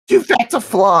Too fat to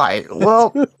fly.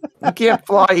 Well, you can't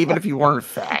fly even if you weren't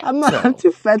fat. I'm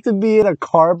too fat to be in a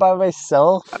car by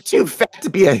myself. I'm too fat to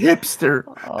be a hipster.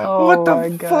 Oh, what the my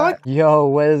God. fuck? Yo,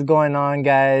 what is going on,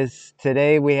 guys?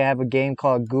 Today we have a game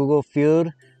called Google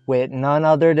Feud with none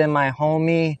other than my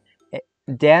homie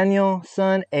Daniel,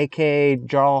 son, aka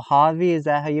Jarl Havi. Is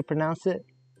that how you pronounce it?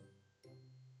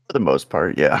 For the most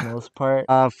part, yeah. For the most part.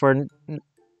 For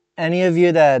any of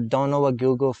you that don't know what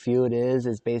Google Feud is,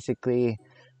 it's basically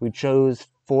we chose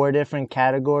 4 different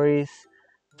categories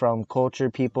from culture,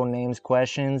 people, names,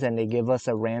 questions, and they give us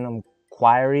a random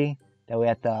query that we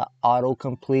have to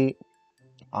autocomplete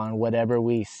on whatever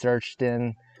we searched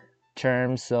in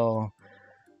terms. So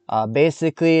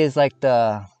basically it's like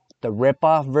the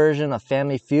rip-off version of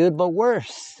Family Feud, but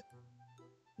worse.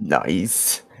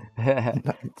 Nice.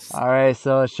 Nice. All right,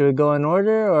 so should we go in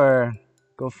order or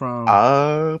go from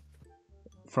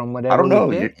whatever? I don't know.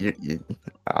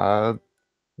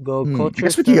 Go culture. I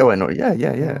guess we can go in order.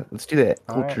 Yeah. Let's do that.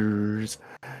 All Cultures.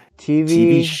 right.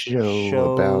 TV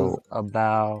show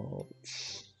about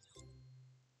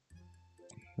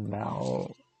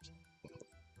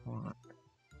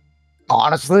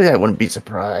Honestly, I wouldn't be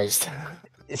surprised.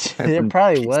 There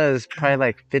probably was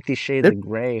like 50 Shades of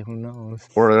Grey. Who knows?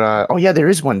 Or oh yeah, there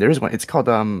is one. It's called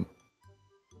what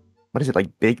is it, like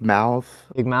Big Mouth?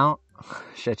 Big Mouth.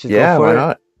 Should I just yeah, go for why it?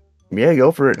 not? Yeah,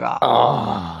 go for it.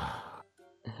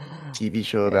 TV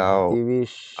show about TV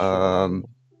show.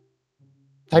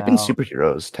 Type in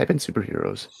superheroes. Type in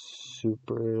superheroes.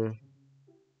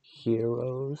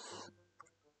 Superheroes.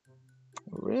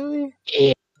 Really?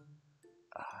 Yeah.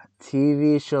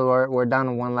 TV show. We're down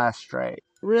to one last strike.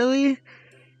 Really?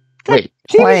 Wait,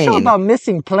 TV show about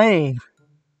missing plane.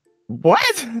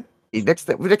 What? Next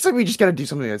time we just gotta do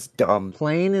something that's dumb.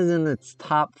 Plane is in its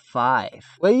top 5.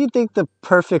 What do you think the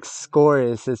perfect score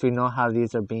is, since we know how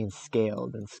these are being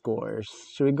scaled in scores?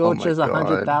 Should we go just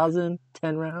 100,000,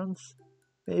 10 rounds,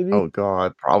 maybe? Oh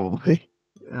God, probably.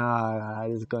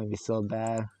 This is going to be so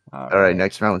bad. All right,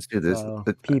 next round, let's do this. So,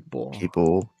 people.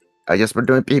 I guess we're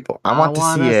doing people. I want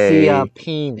to see a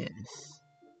penis.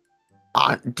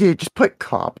 Dude, just put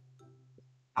cop.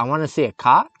 I want to see a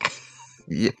cock?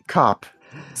 Yeah, cop.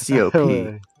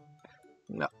 C-O-P.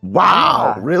 No.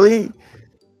 Wow, really?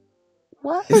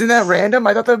 What? Isn't that random?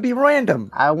 I thought that would be random.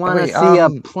 I want to see a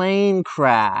plane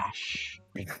crash.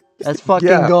 Let's fucking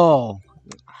go.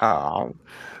 Oh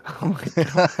my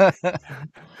God.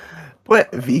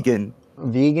 Put vegan.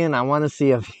 Vegan? I want to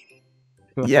see a...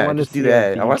 Yeah, just do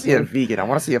that. I want to see a vegan. I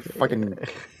want to see a fucking...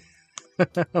 I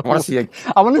want to see a...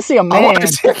 I want to see a man. I want to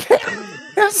see a...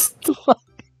 Yes.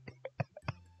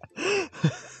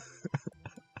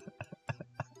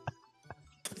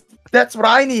 That's what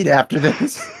I need after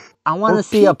this. I want to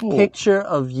see a picture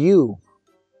of you.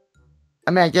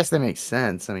 I mean, I guess that makes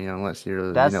sense. I mean, unless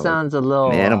you're sounds a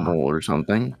little an animal or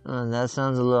something. That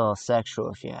sounds a little sexual,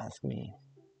 if you ask me.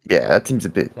 Yeah, that seems a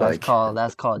bit that's called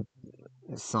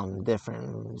some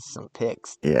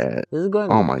pics. Yeah. This is going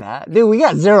to be bad. Dude, we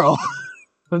got 0.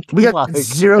 We got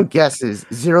 0 guesses,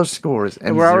 0 scores,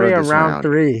 and we're already at round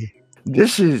 3.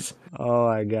 This is... Oh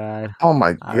my God. Oh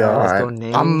my God. Let's go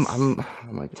names. I'm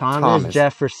like Thomas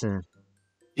Jefferson.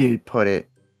 Dude, put it.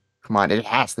 Come on, it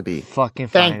has to be. Fucking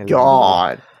thank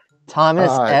God.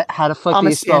 Thomas, how the fuck do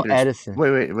you spell Edison?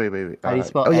 Wait. How do you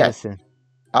spell Edison?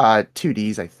 2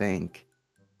 D's, I think.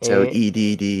 So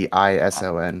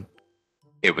Eddison.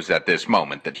 It was at this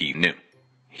moment that he knew.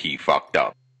 He fucked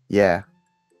up. Yeah.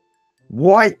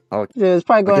 What? Oh, dude, it's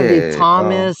probably going to be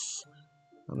Thomas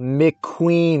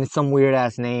McQueen, some weird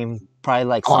ass name. Probably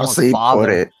like someone's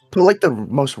father. Put like the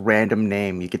most random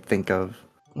name you could think of.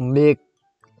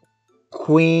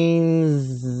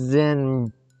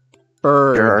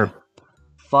 McQueensenberg.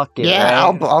 Fuck it. Yeah,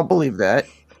 right? I'll believe that.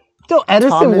 Still,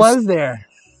 Edison was there.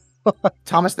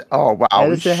 Thomas. Oh wow.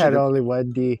 Edison had only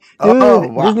 1 D. Dude,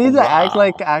 this needs to act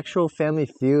like actual Family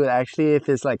Feud. Actually, if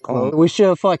it's like close, we should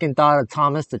have fucking thought of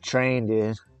Thomas the Train,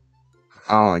 dude.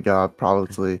 Oh my God,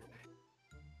 probably.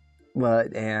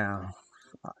 But yeah,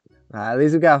 at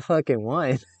least we got fucking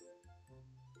 1. At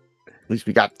least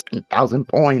we got 10,000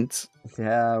 points.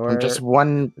 Yeah, we're just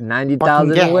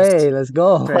 90,000 away. Let's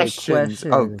go. Questions.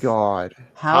 Oh God.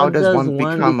 How does one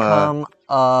become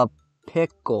a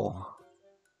pickle?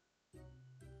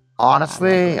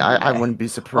 Honestly, I wouldn't be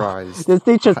surprised. This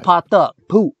thing just popped up.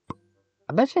 Poop.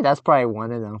 I bet you that's probably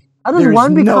one of them. How does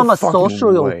one become a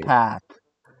sociopath?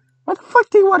 Why the fuck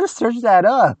do you want to search that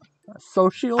up? A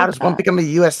sociopath? How does one become a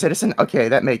U.S. citizen? Okay,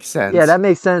 that makes sense. Yeah, that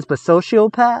makes sense. But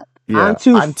sociopath? Yeah, I'm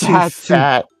too fat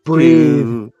to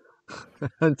breathe.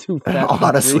 I'm too fat.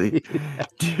 Honestly,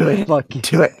 do it. Fuck it.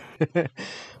 Do it.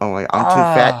 Oh my, I'm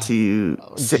too fat to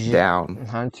sit down.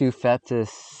 I'm too fat to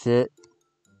sit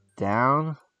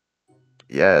down.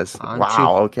 Yes.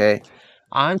 Wow. Okay.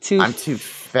 I'm too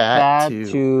fat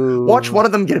to watch one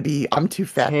of them gonna be. I'm too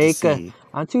fat to see.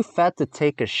 I'm too fat to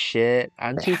take a shit.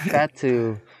 I'm too fat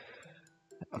to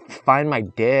find my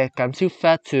dick. I'm too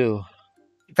fat to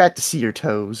see your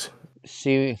toes.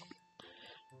 See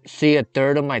a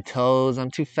third of my toes. I'm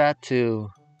too fat to.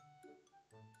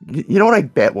 You know what I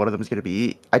bet one of them is gonna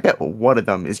be? I bet one of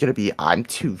them is gonna be I'm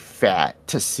too fat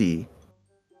to see.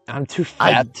 I'm too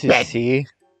fat to see.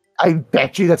 I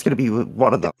bet you that's gonna be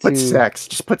one of them. Put sex.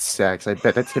 Just put sex. I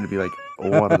bet that's gonna be like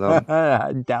one of them.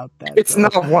 I doubt that. It's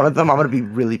not one of them. I'm gonna be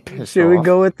really pissed off. Should we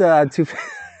go with the I'm too fat?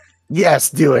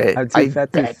 Yes, do it. I'm too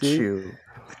fat to see. You.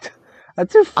 I'm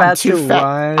too fat to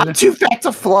run. I'm too fat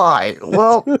to fly.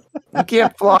 Well, you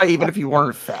can't fly even if you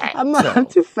weren't fat. I'm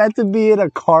too fat to be in a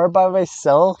car by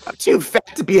myself. I'm too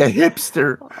fat to be a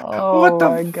hipster. Oh, what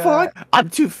the fuck? I'm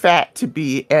too fat to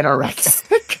be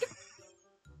anorexic.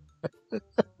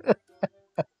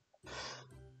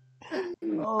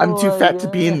 I'm too fat to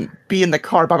be in the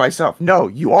car by myself. No,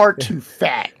 you are too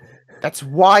fat. That's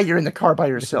why you're in the car by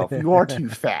yourself. You are too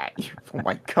fat. Oh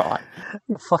my god.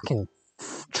 Fucking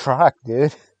truck,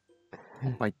 dude.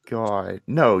 Oh my god.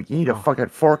 No, you need a fucking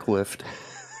forklift.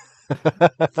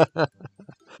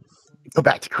 Go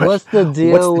back to question. What's the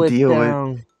deal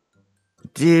with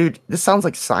Dude, this sounds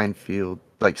like Seinfeld.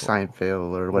 Like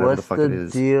Seinfeld or whatever the fuck it is.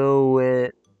 What's the deal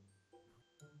with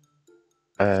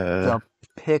the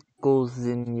pickles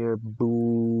in your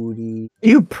booty?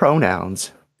 You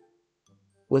pronouns.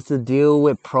 What's the deal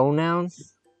with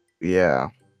pronouns? Yeah.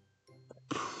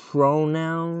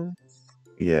 Pronouns?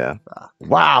 Yeah.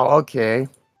 Wow, okay.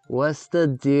 What's the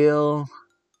deal?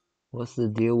 What's the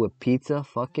deal with pizza?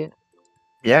 Fuck it.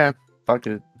 Yeah, fuck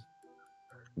it.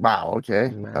 Wow, okay.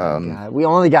 God. We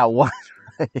only got one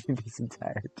right this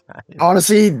entire time.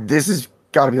 Honestly, this has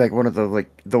gotta be like one of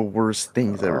the worst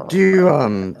things ever.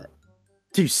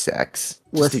 Do sex.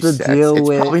 What's the deal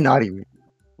with probably not even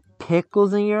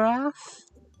pickles in your ass?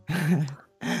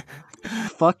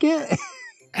 Fuck it.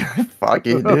 Fuck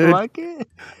it, dude. Fuck it.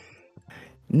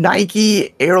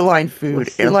 Nike airline food,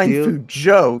 food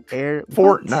joke,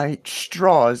 Fortnite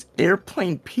straws,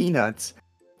 airplane peanuts,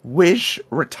 Wish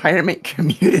retirement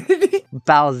community,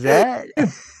 Bowsette,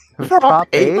 Prop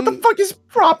 8. What the fuck is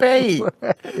Prop 8?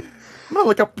 I'm gonna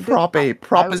look up Prop 8,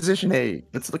 Proposition 8.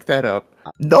 Let's look that up.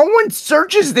 No one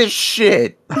searches this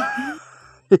shit.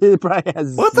 It probably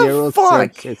has zero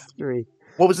search history.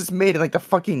 What was this made in like the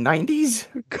fucking 90s?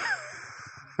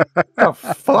 The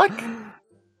fuck?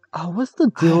 Oh, what's the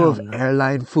deal with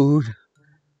airline food?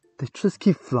 They just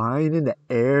keep flying in the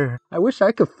air. I wish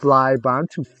I could fly, but I'm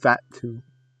too fat to.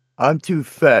 I'm too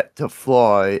fat to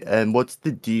fly, and what's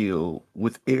the deal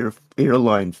with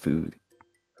airline food?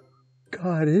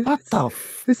 God, what the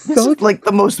this is like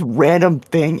the most random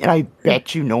thing, and I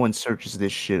bet you no one searches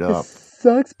this shit up.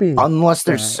 Sucks being unless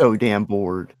they're so damn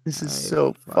bored. This is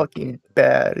so fucking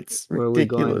bad. It's ridiculous. Where are we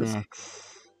going next?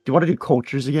 Do you want to do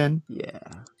cultures again? Yeah.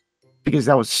 Because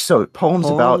that was so poems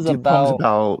about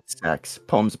sex.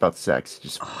 Poems about sex.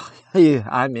 Just yeah,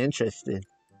 I'm interested.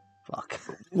 Fuck.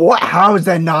 What? How is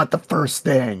that not the first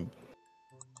thing?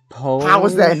 Poems how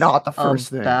is that not the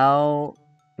first thing? About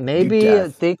maybe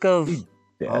think of.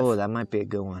 Oh, that might be a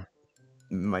good one.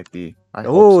 It might be.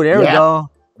 Oh, there we go.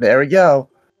 There we go.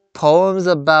 Poems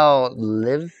about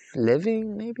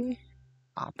living, maybe.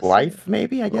 Opposite. Life,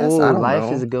 maybe. I guess. Oh,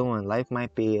 life is a good one. Life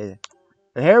might be.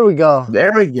 Here we go.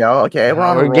 There we go. Okay, we're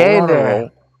on a roll.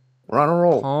 We're on a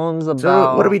roll. Poems about.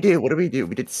 So what do we do?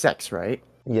 We did sex, right?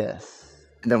 Yes.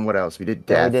 And then what else? We did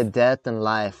death. Yeah, we did death and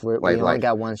life. We only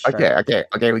got one strike. Okay.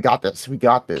 We got this. We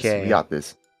got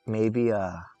this. Maybe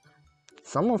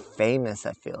someone famous.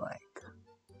 I feel like.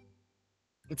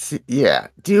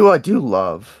 Do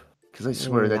love, because I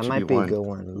swear that might should be one. A good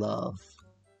one. Love.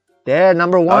 There,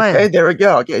 number one. Okay, there we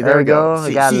go. Okay, there we go.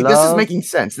 See, this is making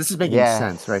sense. This is making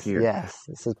sense right here. Yes,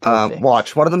 this is perfect.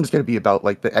 Watch. One of them is going to be about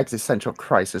like the existential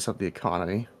crisis of the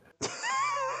economy.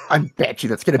 I bet you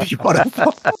that's going to be one of them.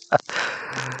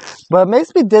 But it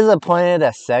makes me disappointed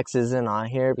that sex isn't on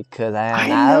here because I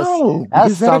know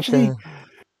that's something.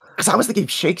 Because I was thinking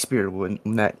Shakespeare when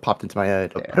that popped into my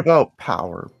head. Yeah. What about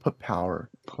power? Put power.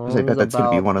 I bet that's going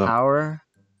to be one of them. Power.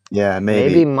 Yeah,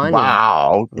 maybe. Maybe money.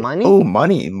 Wow. Money? Oh,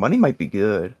 money. Money might be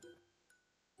good.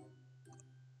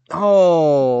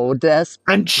 Oh, that's...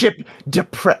 Friendship.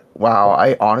 Wow,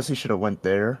 I honestly should have went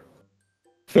there.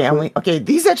 Family. Okay,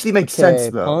 these actually make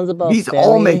sense, though. These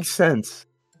all make sense.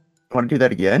 Want to do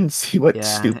that again? See what Yeah,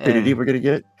 stupidity we're gonna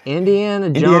get? Indiana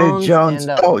Indiana Jones. Jones.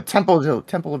 And, Oh, Temple of Doom.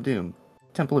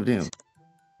 Temple of Doom.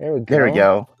 there we go. There we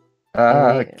go.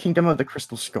 And Kingdom of the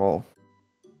Crystal Skull.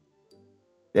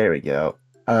 There we go.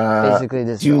 basically,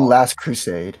 this do is all Last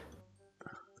Crusade.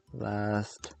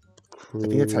 Last I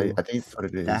think that's Crusade. what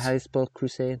it is. That how you spell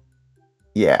Crusade?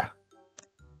 Yeah.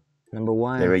 Number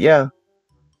 1. There we go.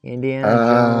 Indiana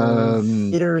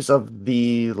Jones. Raiders of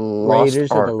the Lost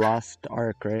Raiders Ark. of the Lost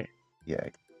Ark, right? Yeah.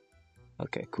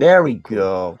 Okay, cool. There we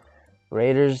go.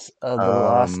 Raiders of the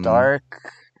Lost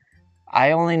Ark.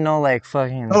 I only know like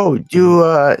fucking. Oh,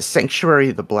 do Sanctuary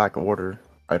of the Black Order.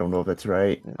 I don't know if that's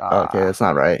right. Okay, that's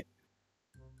not right.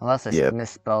 Unless I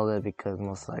misspelled it, because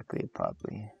most likely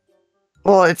probably.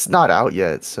 Well, it's not out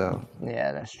yet, so.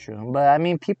 Yeah, that's true. But I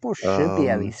mean, people should be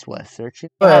at least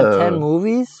searching. They had 10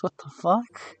 movies. What the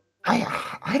fuck?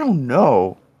 I don't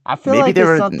know. I feel like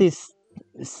it's something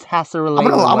has to relate.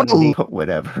 I'm gonna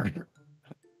whatever.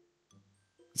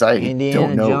 I Indiana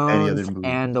don't know Jones any other movie.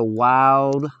 and the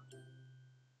Wild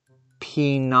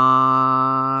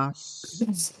Pinoceros.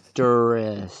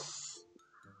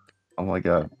 Oh my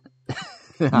god.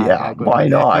 Yeah, why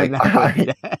not?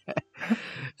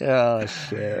 Oh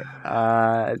shit.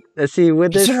 Let's see.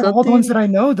 With this, these are all the ones that I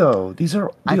know, though. These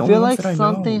are. I feel like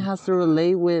something has to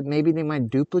relate with. Maybe they might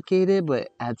duplicate it, but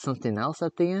add something else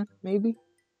at the end. Maybe.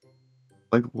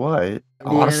 Like what? I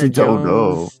honestly don't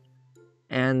know.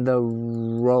 And the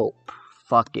rope.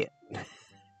 Fuck it.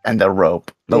 And the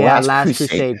rope. The Last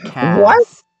Crusade cast. What?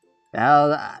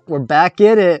 We're back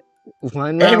in it.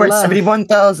 One round we're left.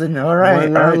 71,000. All right.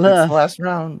 One round left. That's the last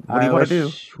round. What do you want to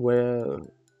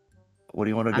do? What do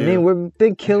you want to do? I mean, we've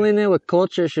been killing it with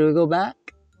culture. Should we go back?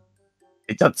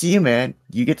 It's up to you, man.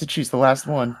 You get to choose the last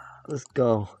one. Let's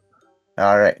go.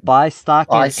 All right. Buy stock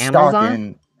in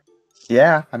Amazon?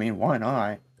 Yeah, I mean, why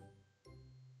not?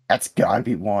 That's gotta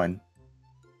be one.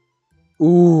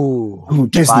 Ooh,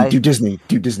 Disney. Do Disney.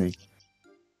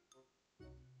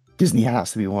 Disney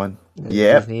has to be one.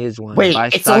 Yeah. Disney is one. Wait,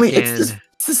 it's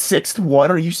the 6th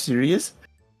one. Are you serious?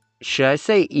 Should I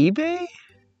say eBay?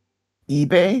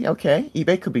 eBay? Okay.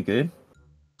 eBay could be good.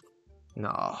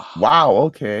 No. Wow,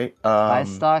 okay. Buy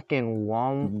stock in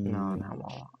Walmart. No, not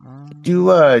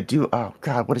Walmart. Oh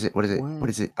god, what is it?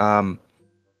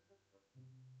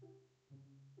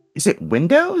 Is it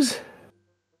Windows?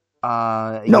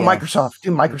 No, yes. Microsoft.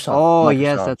 Do Microsoft. Oh, Microsoft.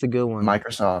 Yes, that's a good one.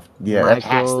 Microsoft. Yeah, that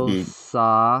has to be.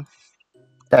 Microsoft.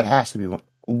 That has to be one.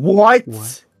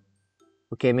 What?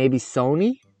 Okay, maybe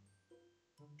Sony?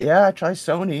 Yeah, try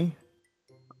Sony.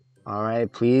 All right,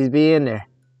 please be in there.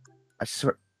 I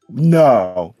swear.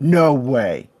 No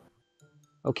way.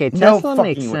 Okay, Tesla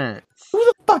makes sense. Who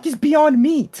the fuck is Beyond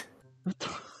Meat?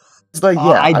 It's like,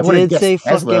 I did say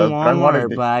Tesla, fucking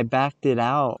Walmart, but I backed it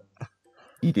out.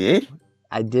 You did?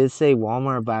 I did say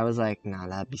Walmart, but I was like, nah,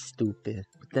 that'd be stupid.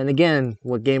 But then again,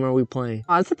 what game are we playing?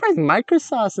 I'm surprised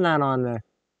Microsoft's not on there.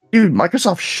 Dude,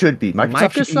 Microsoft should be.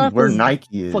 Microsoft should be where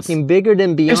Nike is. Fucking bigger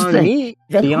than Beyond Meat.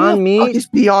 Beyond Meat is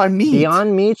Beyond Meat.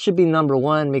 Beyond Meat should be number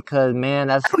 1 because, man,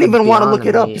 that's. I don't even want to look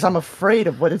it up because I'm afraid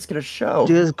of what it's gonna show.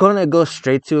 Dude, it's gonna go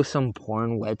straight to some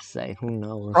porn website. Who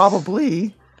knows?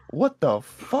 Probably. What the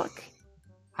fuck?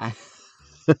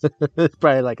 It's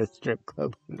probably like a strip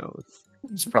club. Who knows?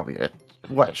 It's probably a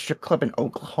strip club in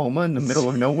Oklahoma in the middle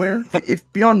of nowhere. If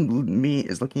Beyond Meat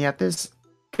is looking at this,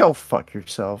 go fuck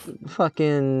yourself.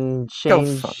 Fucking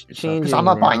change. Because I'm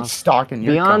not buying stock in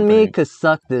your Beyond Meat could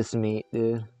suck this meat,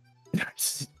 dude.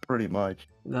 Pretty much.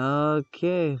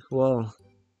 Okay, well,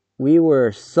 we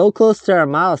were so close to our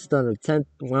milestone of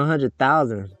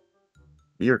 100,000.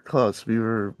 You're close. We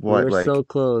were so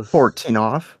close. 14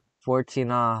 off.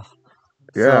 14 off.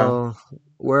 Yeah. So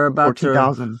we're about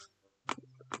 14,000.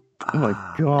 Oh my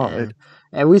god. Man.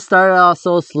 And we started off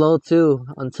so slow too,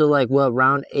 until like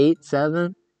round 8,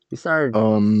 7? We started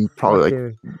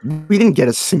probably we didn't get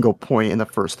a single point in the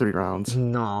first 3 rounds.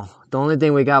 No. The only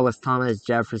thing we got was Thomas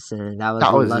Jefferson. That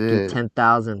was lucky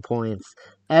 10,000 points.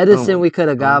 Edison we could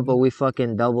have got, but we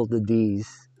fucking doubled the D's.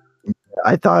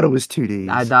 I thought it was 2 D's.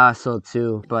 I thought so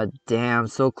too, but damn,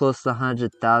 so close to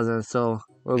 100,000. So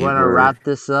we're gonna wrap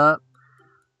this up.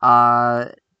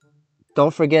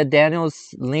 Don't forget Daniel's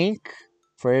link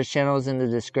for his channel is in the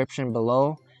description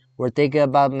below. We're thinking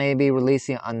about maybe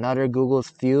releasing another Google's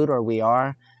Feud, or we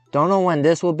are. Don't know when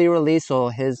this will be released, so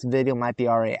his video might be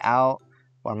already out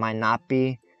or might not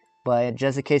be. But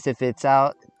just in case if it's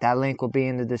out, that link will be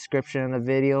in the description of the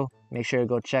video. Make sure to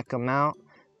go check him out.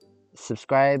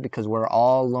 Subscribe because we're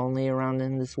all lonely around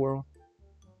in this world.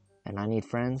 And I need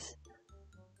friends.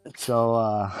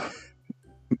 So,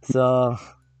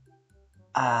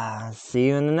 see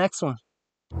you in the next one.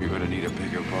 You're gonna need a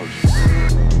bigger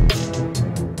boat.